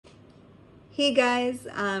Hey guys,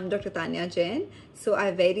 I'm Dr. Tanya Jain. So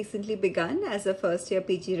I very recently begun as a first year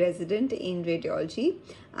PG resident in radiology.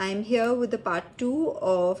 I'm here with the part 2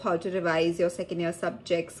 of how to revise your second year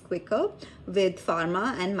subjects quicker with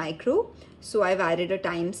pharma and micro. So I've added a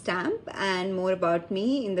timestamp and more about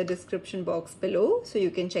me in the description box below. So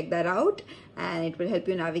you can check that out and it will help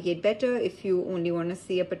you navigate better if you only want to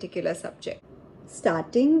see a particular subject.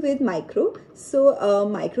 Starting with micro. So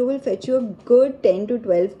micro will fetch you a good 10 to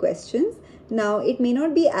 12 questions. Now, it may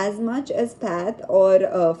not be as much as path or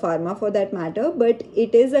pharma for that matter, but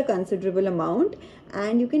it is a considerable amount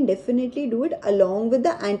and you can definitely do it along with the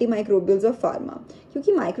antimicrobials of pharma. Because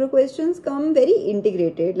micro questions come very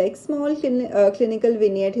integrated, like small clinical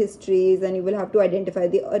vignette histories, and you will have to identify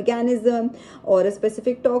the organism or a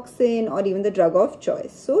specific toxin or even the drug of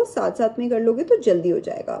choice. So, साथ में कर लोगे तो जल्दी हो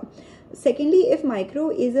जाएगा. Secondly, if micro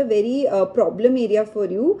is a very problem area for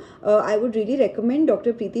you, I would really recommend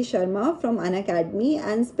Dr. Preeti Sharma from Unacademy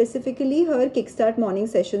and specifically her Kickstart Morning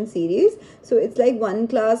Session series. So it's like one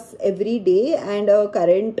class every day and a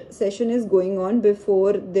current session is going on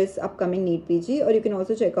before this upcoming NEET PG, or you can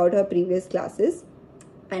also check out her previous classes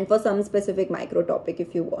and for some specific micro topic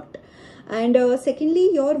if you want. And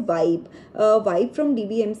secondly, your vibe. Vibe from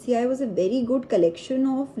DBMCI was a very good collection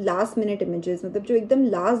of last minute images. मतलब जो एकदम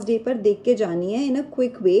last day पर देख के जानी है in a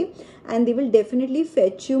quick way, and they will definitely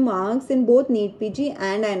fetch you marks in both NEET PG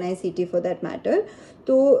and NICT for that matter.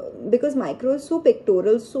 So because micro is so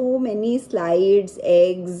pictorial, so many slides,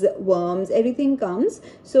 eggs, worms, everything comes.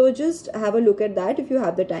 So just have a look at that if you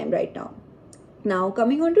have the time right now. Now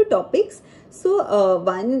coming on to topics, so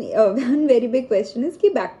one very big question is कि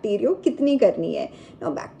bacteria कितनी करनी है. Now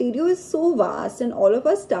bacteria is so vast and all of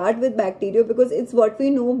us start with bacteria because it's what we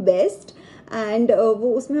know best. And वो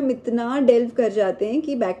उसमें हम इतना delve कर जाते हैं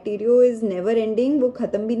कि बैक्टीरियो इज नेवर एंडिंग, वो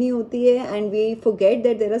ख़त्म भी नहीं होती है and we forget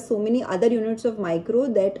that there are so many other units of micro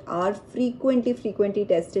that are frequently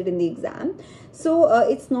tested in the exam. So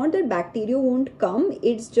it's not that bacteria won't come,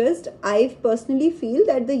 it's just I personally feel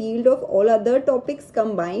that the yield of all other topics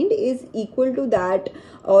combined is equal to that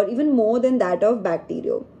or even more than that of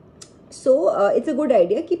bacteria. So it's a good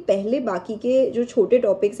idea कि पहले बाकी के जो छोटे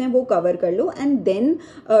topics हैं वो cover कर लो and then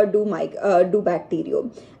do bacterio.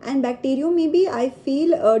 And bacterio में भी I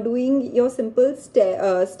feel doing your simple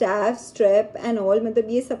staph strap and all, मतलब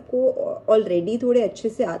ये सबको ऑलरेडी थोड़े अच्छे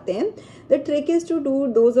से आते हैं. The trick is to do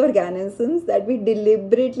those organisms that we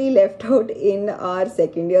deliberately left out in our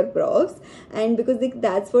second year profs, and because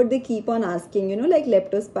that's what they keep on asking, you know, like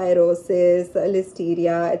leptospirosis,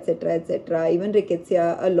 listeria, etc., even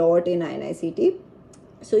rickettsia a lot in NICT.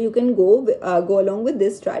 So you can go along with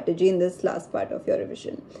this strategy in this last part of your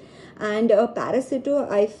revision. And parasito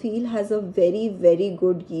I feel has a very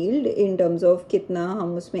good yield in terms of कितना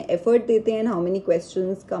हम उसमें effort देते हैं and how many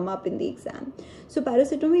questions come up in the exam. So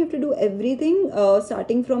parasito में you have to do everything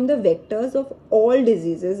starting from the vectors of all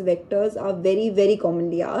diseases. Vectors are very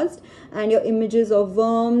commonly asked, and your images of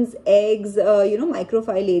worms, eggs,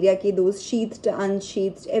 microfile area की those sheathed,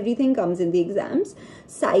 unsheathed, everything comes in the exams.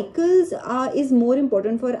 Cycles is more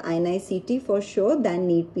important for NICT for sure than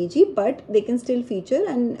NEET PG, but they can still feature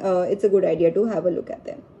and it's a good idea to have a look at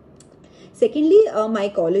them. Secondly,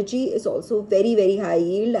 mycology is also very high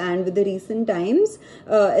yield, and with the recent times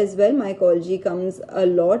as well, mycology comes a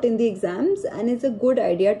lot in the exams and it's a good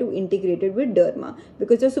idea to integrate it with derma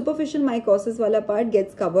because your superficial mycosis wala part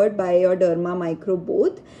gets covered by your derma micro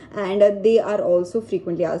both, and they are also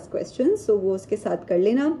frequently asked questions, so वो उसके साथ कर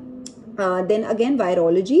लेना. Then again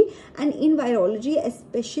virology, and in virology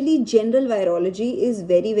especially general virology is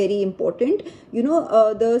very important. You know,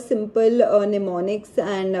 the simple mnemonics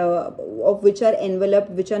and of which are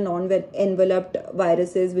enveloped, which are non-enveloped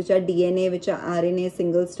viruses, which are DNA, which are RNA,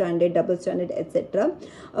 single stranded, double stranded, etc.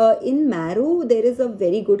 In marrow there is a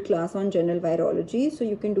very good class on general virology, so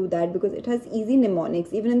you can do that because it has easy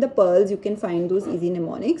mnemonics. Even in the pearls you can find those easy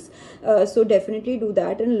mnemonics, so definitely do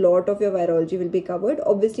that and a lot of your virology will be covered.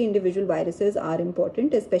 Obviously individual viruses are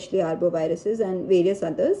important, especially arboviruses and various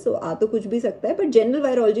others, so आ तो कुछ भी सकता है, but general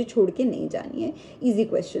virology छोड़ के नहीं जानी है, easy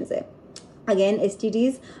questions है. Again,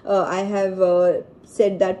 STDs, I have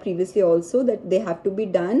said that previously also that they have to be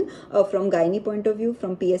done from gynae point of view,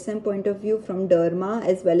 from PSM point of view, from derma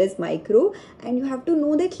as well as micro, and you have to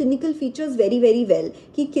know their clinical features very well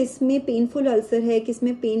कि किस में painful ulcer है, किस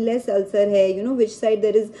में painless ulcer है, you know, which side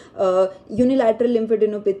there is unilateral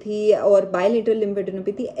lymphadenopathy or bilateral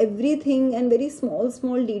lymphadenopathy, everything, and very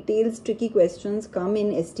small details, tricky questions come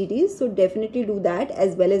in STDs, so definitely do that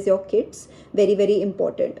as well as your kits, very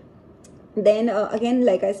important. Then again,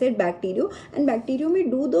 like I said, bacteria, and bacteria may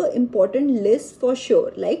do the important list for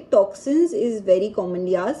sure. Like toxins is very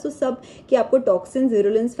commonly asked, so sub ki aapko toxins,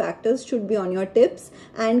 virulence factors should be on your tips.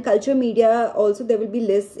 And culture media also, there will be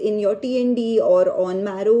lists in your TND or on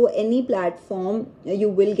Marrow, any platform you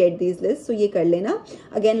will get these lists, so ye kar lena.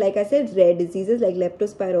 Again, like I said, rare diseases like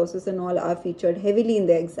leptospirosis and all are featured heavily in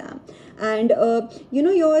the exam. And you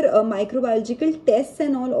know, your microbiological tests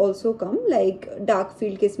and all also come, like dark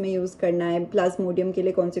field किस में use करना है, plasmodium के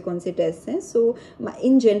लिए कौन से tests हैं. So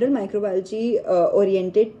in general microbiology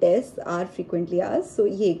oriented tests are frequently asked, so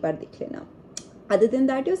ये एक बार देख लेना. Other than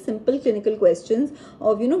that, your simple clinical questions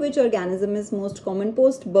of, you know, which organism is most common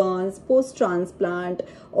post burns, post transplant,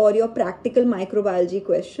 or your practical microbiology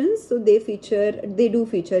questions, so they do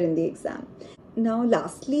feature in the exam. Now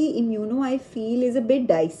lastly, immuno I feel is a bit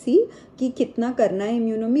dicey कि कितना करना है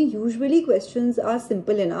immuno में. Usually questions are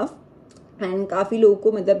simple enough and काफ़ी लोगों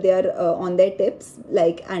को मतलब they are on their tips,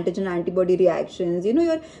 like antigen antibody reactions, you know,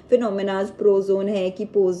 your phenomena, prozone है कि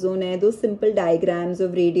postzone है, those simple diagrams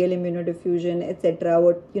of radial immunodiffusion etc.,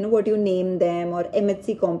 what you name them, or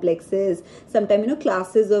MHC complexes, sometimes, you know,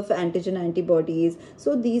 classes of antigen antibodies.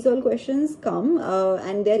 So these all questions come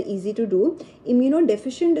and they're easy to do.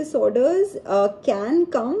 Immunodeficient disorders can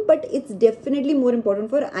come, but it's definitely more important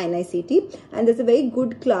for NICT, and there's a very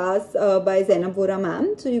good class by Zainab Vora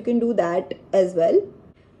ma'am, so you can do that as well.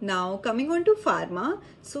 Now coming on to pharma,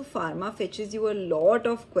 so pharma fetches you a lot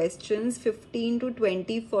of questions, 15 to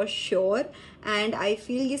 20 for sure, and I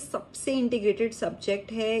feel ये सबसे integrated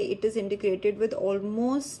subject है. It is integrated with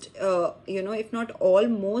almost you know, if not all,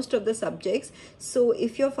 most of the subjects. So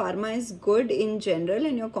if your pharma is good in general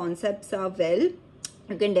and your concepts are well,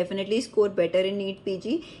 you can definitely score better in NEET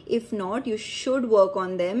PG. If not, you should work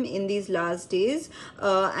on them in these last days.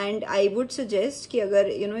 And I would suggest कि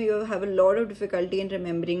अगर, you know, you have a lot of difficulty in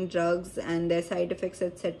remembering drugs and their side effects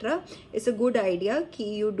etc., it's a good idea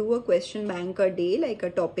कि you do a question bank a day, like a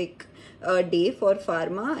topic day for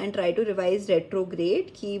pharma, and try to revise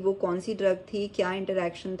retrograde कि वो कौन सी drug थी, क्या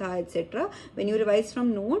interaction था etc. When you revise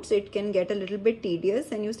from notes, it can get a little bit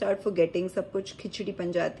tedious and you start forgetting, सब कुछ खिचड़ी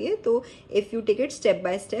बन जाती है. तो if you take it step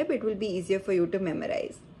by step, it will be easier for you to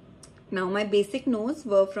memorize. Now my basic notes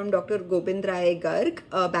were from Dr. Gobind Rai Garg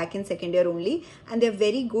back in second year only, and they're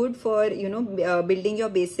very good for, you know, building your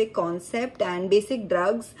basic concept and basic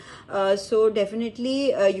drugs. So definitely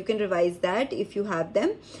you can revise that if you have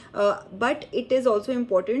them. But it is also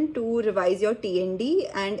important to revise your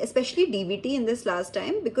TND and especially DVT in this last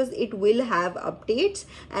time, because it will have updates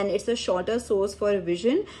and it's a shorter source for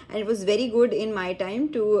revision. And it was very good in my time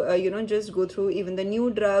to you know, just go through even the new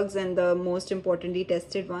drugs and the most importantly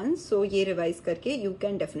tested ones. So ये revise करके you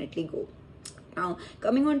can definitely go. Now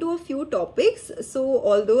coming on to a few topics, so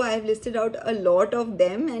although I have listed out a lot of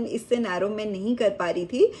them and इससे narrow मैं नहीं कर पा रही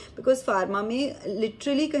थी because pharma में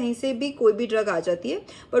literally कहीं से भी कोई भी drug आ जाती है,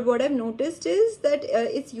 but what I've noticed is that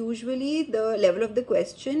it's usually the level of the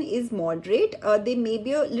question is moderate. They may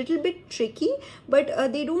be a little bit tricky, but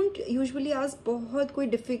they don't usually ask बहुत कोई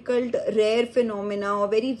difficult rare phenomena or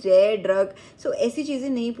very rare drug. So ऐसी चीजें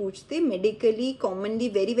नहीं पूछते. Medically commonly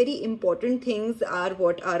very important things are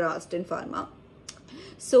what are asked in pharma.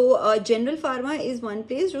 So general pharma is one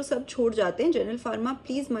place जो सब छोड़ जाते हैं. जनरल फार्मा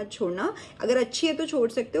प्लीज मत छोड़ना. अगर अच्छी है तो छोड़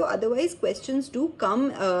सकते हो, otherwise questions do come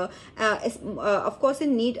of course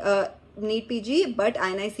in NEET PG but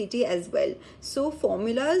NICT as well. So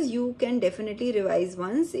formulas you can definitely revise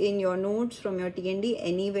once in your notes from your TND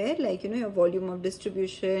anywhere, like, you know, your volume of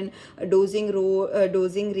distribution, dosing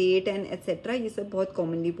rate and etc. ये सब बहुत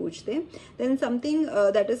commonly पूछते हैं. Then something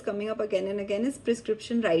that is coming up again and again is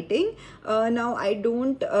prescription writing. Now I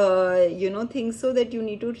don't you know, think so that you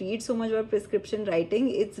need to read so much about prescription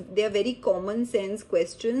writing. They are very common sense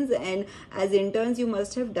questions, and as interns you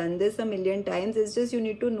must have done this a million times. It's just you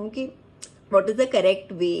need to know कि what is the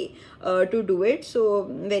correct way to do it. So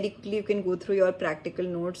very quickly you can go through your practical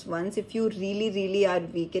notes once if you really are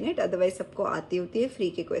weak in it. Otherwise सबको आती होती है, free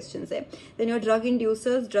के questions है. Then your drug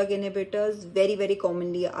inducers, drug inhibitors, very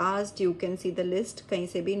commonly asked. You can see the list कहीं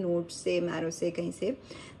से भी, notes से, marrow से, कहीं से.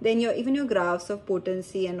 Then even your graphs of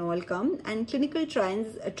potency and all come. And clinical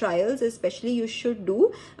trials especially you should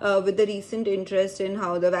do with the recent interest in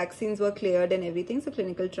how the vaccines were cleared and everything. So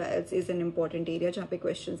clinical trials is an important area जहाँ पे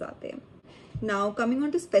questions आते हैं. Now coming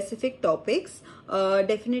on to specific topics,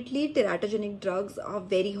 definitely teratogenic drugs are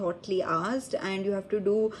very hotly asked, and you have to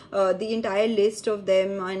do the entire list of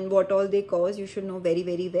them and what all they cause. You should know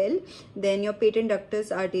very well. Then your patent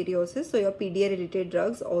ductus arteriosus, so your PDA related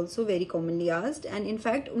drugs, also very commonly asked, and in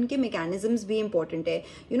fact उनके mechanisms भी important है.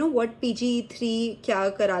 You know what PGE3 क्या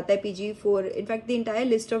कराता है, PGE4, in fact the entire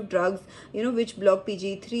list of drugs, you know, which block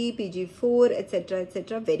PGE3, PGE4,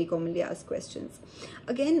 etc., very commonly asked questions.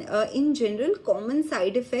 Again, in general, common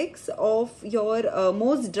side effects of your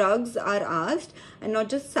most drugs are asked, and not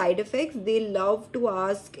just side effects. They love to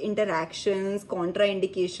ask interactions,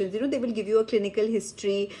 contraindications. You know, they will give you a clinical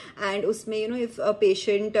history, and usme, you know, if a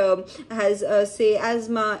patient has say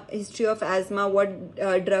asthma, history of asthma, what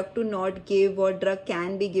drug to not give, what drug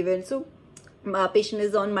can be given. So patient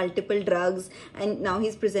is on multiple drugs and now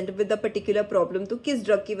he's presented with a particular problem, तो किस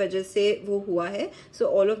drug की वजह से वो हुआ है. So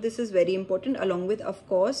all of this is very important, along with of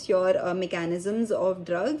course your mechanisms of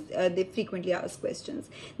drugs. They frequently ask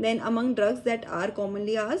questions. Then among drugs that are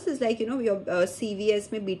commonly asked is like, you know, your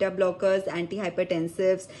CVS में beta blockers,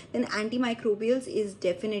 antihypertensives. Then antimicrobials is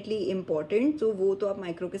definitely important, so वो तो आप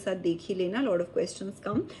micro के साथ देख ही लेना. A lot of questions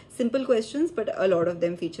come, simple questions, but a lot of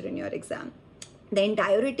them feature in your exam. Then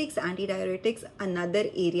diuretics, antidiuretics, another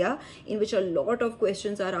area in which a lot of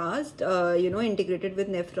questions are asked, you know, integrated with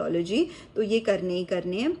nephrology. तो ये करने ही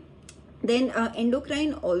करने हैं. Then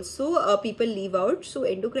endocrine also people leave out, so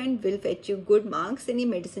endocrine will fetch you good marks. Any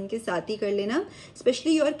medicine के साथ ही कर लेना,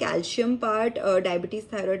 especially your calcium part. Diabetes,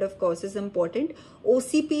 thyroid of course is important.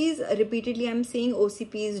 OCPs, repeatedly I'm saying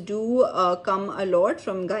OCPs do come a lot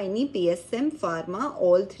from gynae, PSM, pharma,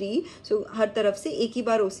 all three. So हर तरफ से एक ही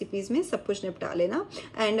बार OCPs में सब कुछ निपटा लेना.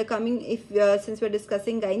 And coming, if since we're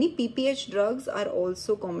discussing gynae, PPH drugs are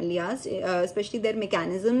also commonly asked, especially their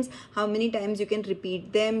mechanisms, how many times you can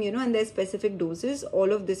repeat them, you know, and their specific doses.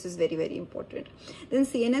 All of this is very important. Then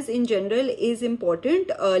CNS in general is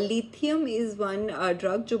important. Lithium is one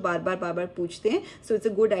drug जो बार बार पूछते हैं, so it's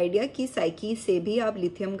a good idea कि psyche से भी आप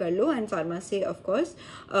lithium कर लो, and pharma से of course.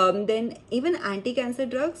 Then even anti-cancer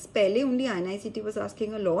drugs, पहले only NICT was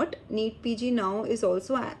asking a lot. NEET PG now is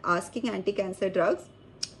also asking anti-cancer drugs,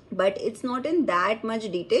 but it's not in that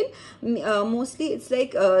much detail. Mostly it's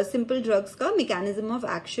like simple drugs का mechanism of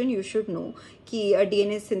action you should know, कि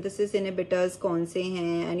DNA synthesis inhibitors कौन से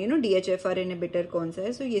हैं, and you know DHFR inhibitor कौन सा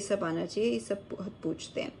है. So ये सब आना चाहिए, ये सब बहुत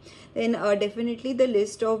पूछते हैं. Then definitely the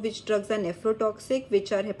list of which drugs are nephrotoxic,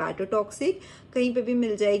 which are hepatotoxic, कहीं पे भी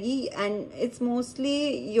मिल जाएगी, and it's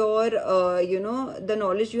mostly your you know, the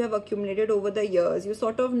knowledge you have accumulated over the years. You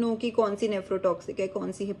sort of know कि कौन सी nephrotoxic है,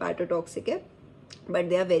 कौन सी hepatotoxic है, but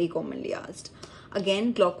they are very commonly asked.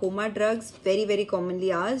 Again, glaucoma drugs, very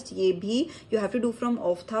commonly asked. ये भी you have to do from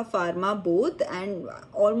Ophtha, Pharma, both, and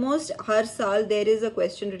almost हर साल there is a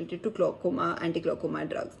question related to glaucoma, anti-glaucoma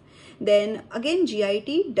drugs. Then again,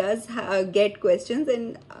 GIT does get questions,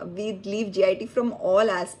 and we leave GIT from all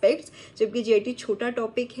aspects. जबकि GIT छोटा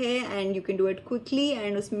topic है and you can do it quickly,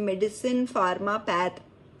 and उसमें medicine, pharma, path,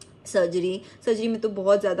 surgery में तो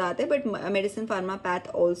बहुत ज़्यादा आता है, but medicine, pharma, path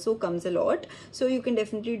also comes a lot. So you can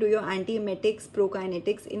definitely do your एंटीएमेटिक्स,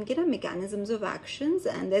 प्रोकाइनेटिक्स. इनके ना mechanisms of actions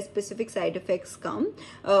and there specific side effects come.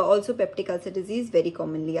 Also peptic ulcer disease very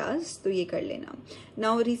commonly asked, तो ये कर लेना.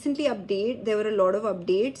 Now recently update, there were a lot of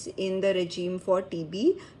updates in the regime for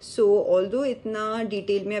TB. So although इतना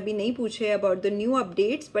detail में अभी नहीं पूछे about the new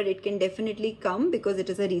updates, but it can definitely come because it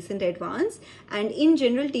is a recent advance. And in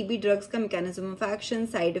general TB drugs का mechanism of action,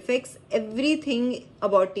 side effects, everything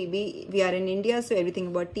about TB, we are in India, so everything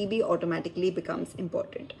about TB automatically becomes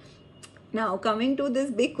important. Now coming to this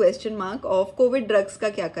big question mark of COVID drugs का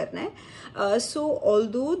क्या करना है. So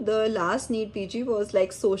although the last NEET PG was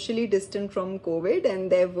like socially distant from COVID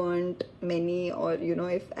and there weren't many, or you know,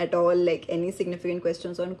 if at all, like any significant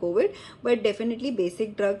questions on COVID, but definitely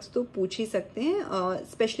basic drugs तो पूछ ही सकते हैं,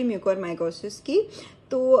 especially mucormycosis की.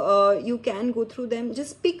 तो you can go through them.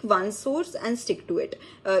 Just pick one source and stick to it.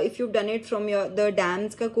 If you've done it from the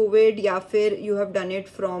DAMS का COVID, या फिर you have done it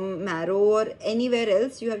from Marrow or anywhere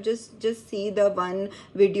else, you have just see the one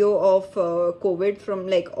video of COVID from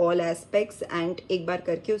like all aspects, and एक बार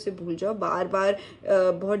करके उसे भूल जाओ. बार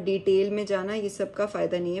बहुत detail में जाना ये सब का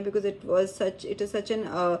फायदा नहीं है, because it is such an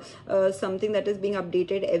something that is being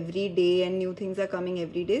updated every day and new things are coming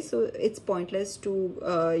every day, so it's pointless to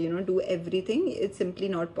you know, do everything. It's simply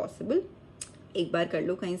not possible. एक बार कर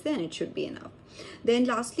लो कहीं से and it should be enough. Then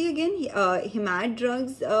lastly again, HEMAT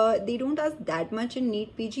drugs, they don't ask that much in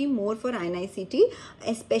NEET PG, more for NICT,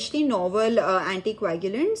 especially novel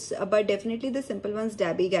anticoagulants, but definitely the simple ones,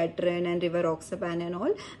 dabigatran and rivaroxaban and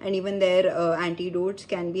all, and even their antidotes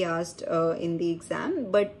can be asked in the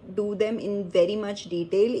exam, but do them in very much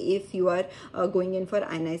detail if you are going in for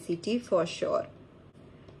NICT for sure.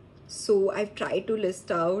 So I've tried to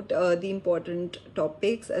list out the important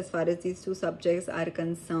topics as far as these two subjects are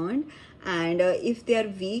concerned, and if they are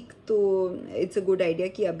weak, so it's a good idea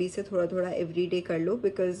कि अभी से थोड़ा थोड़ा every day कर लो,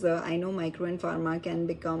 because I know micro and pharma can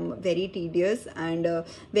become very tedious and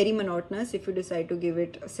very monotonous if you decide to give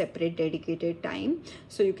it a separate dedicated time.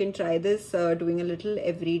 So you can try this doing a little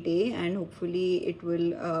every day, and hopefully it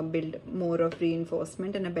will build more of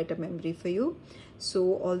reinforcement and a better memory for you.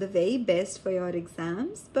 So all the very best for your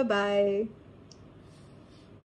exams. Bye bye.